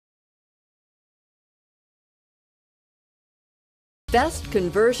Best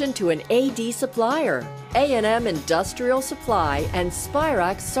conversion to an AD supplier, A&M Industrial Supply and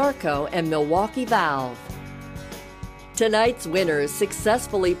Spirax Sarco and Milwaukee Valve. Tonight's winners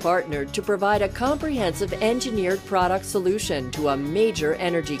successfully partnered to provide a comprehensive engineered product solution to a major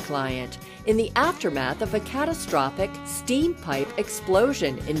energy client in the aftermath of a catastrophic steam pipe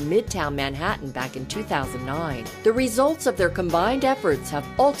explosion in Midtown Manhattan back in 2009. The results of their combined efforts have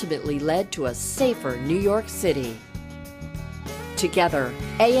ultimately led to a safer New York City. Together,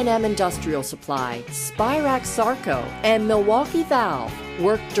 A&M Industrial Supply, Spirax Sarco, and Milwaukee Valve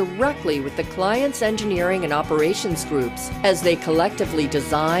worked directly with the client's engineering and operations groups as they collectively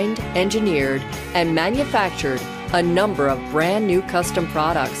designed, engineered, and manufactured a number of brand new custom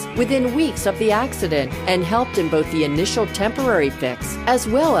products within weeks of the accident and helped in both the initial temporary fix as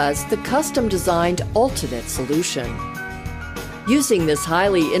well as the custom designed ultimate solution. Using this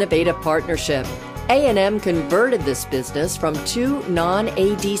highly innovative partnership, A&M converted this business from two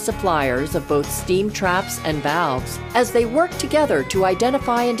non-AD suppliers of both steam traps and valves as they worked together to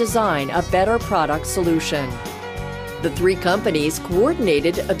identify and design a better product solution. The three companies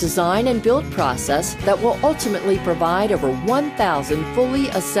coordinated a design and build process that will ultimately provide over 1,000 fully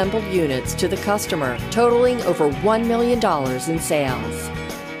assembled units to the customer, totaling over $1 million in sales.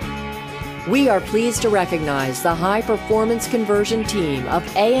 We are pleased to recognize the high-performance conversion team of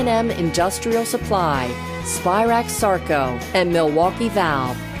A&M Industrial Supply, Spirax Sarco, and Milwaukee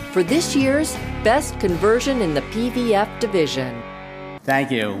Valve for this year's Best Conversion in the PVF Division.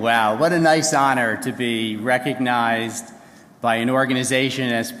 Thank you. Wow, what a nice honor to be recognized by an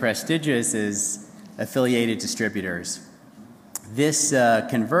organization as prestigious as Affiliated Distributors. This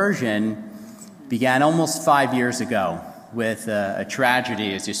conversion began almost 5 years ago with a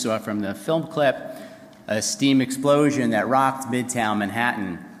tragedy, as you saw from the film clip, a steam explosion that rocked Midtown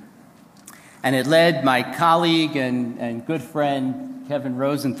Manhattan. And it led my colleague and good friend, Kevin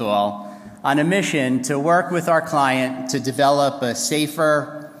Rosenthal, on a mission to work with our client to develop a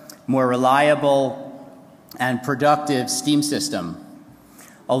safer, more reliable, and productive steam system.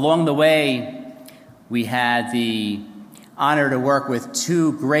 Along the way, we had the honor to work with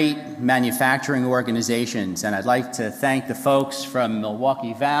two great manufacturing organizations, and I'd like to thank the folks from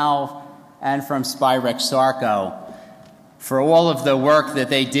Milwaukee Valve and from Spirax Sarco for all of the work that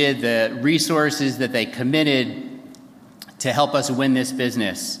they did, the resources that they committed to help us win this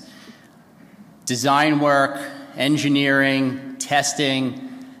business. Design work, engineering,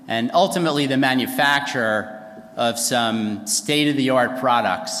 testing, and ultimately the manufacture of some state-of-the-art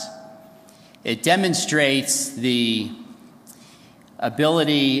products. It demonstrates the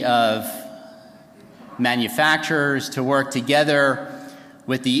ability of manufacturers to work together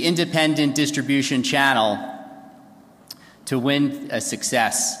with the independent distribution channel to win a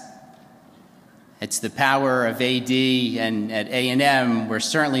success. It's the power of AD, and at A&M, we're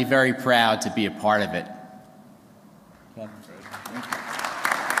certainly very proud to be a part of it.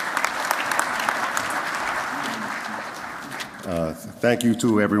 Thank you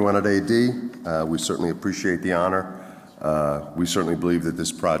to everyone at AD. We certainly appreciate the honor. We certainly believe that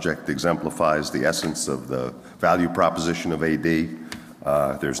this project exemplifies the essence of the value proposition of AD.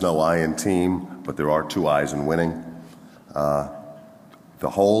 There's no I in team, but there are two I's in winning. The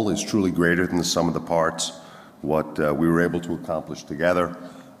whole is truly greater than the sum of the parts. What we were able to accomplish together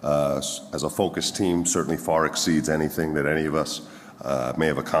as a focused team certainly far exceeds anything that any of us may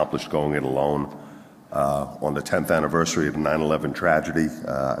have accomplished going it alone. On the 10th anniversary of the 9/11 tragedy,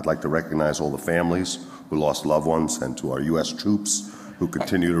 I'd like to recognize all the families who lost loved ones and to our U.S. troops who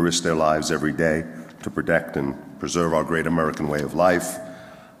continue to risk their lives every day to protect and preserve our great American way of life.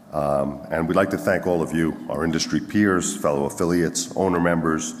 And we'd like to thank all of you, our industry peers, fellow affiliates, owner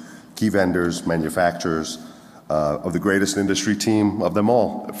members, key vendors, manufacturers of the greatest industry team of them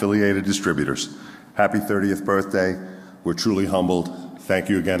all, Affiliated Distributors. Happy 30th birthday. We're truly humbled. Thank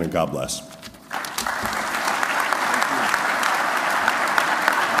you again, and God bless.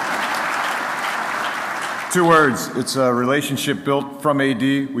 Two words. It's a relationship built from AD.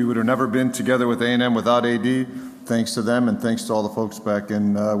 We would have never been together with A&M without AD. Thanks to them, and thanks to all the folks back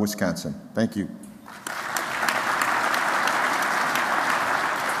in Wisconsin. Thank you.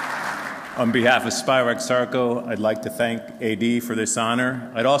 On behalf of Spirax Sarco, I'd like to thank AD for this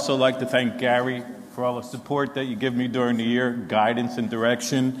honor. I'd also like to thank Gary for all the support that you give me during the year, guidance and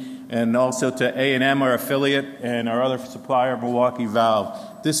direction, and also to A&M, our affiliate, and our other supplier, Milwaukee Valve.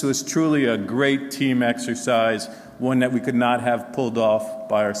 This was truly a great team exercise, one that we could not have pulled off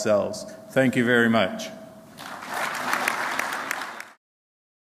by ourselves. Thank you very much.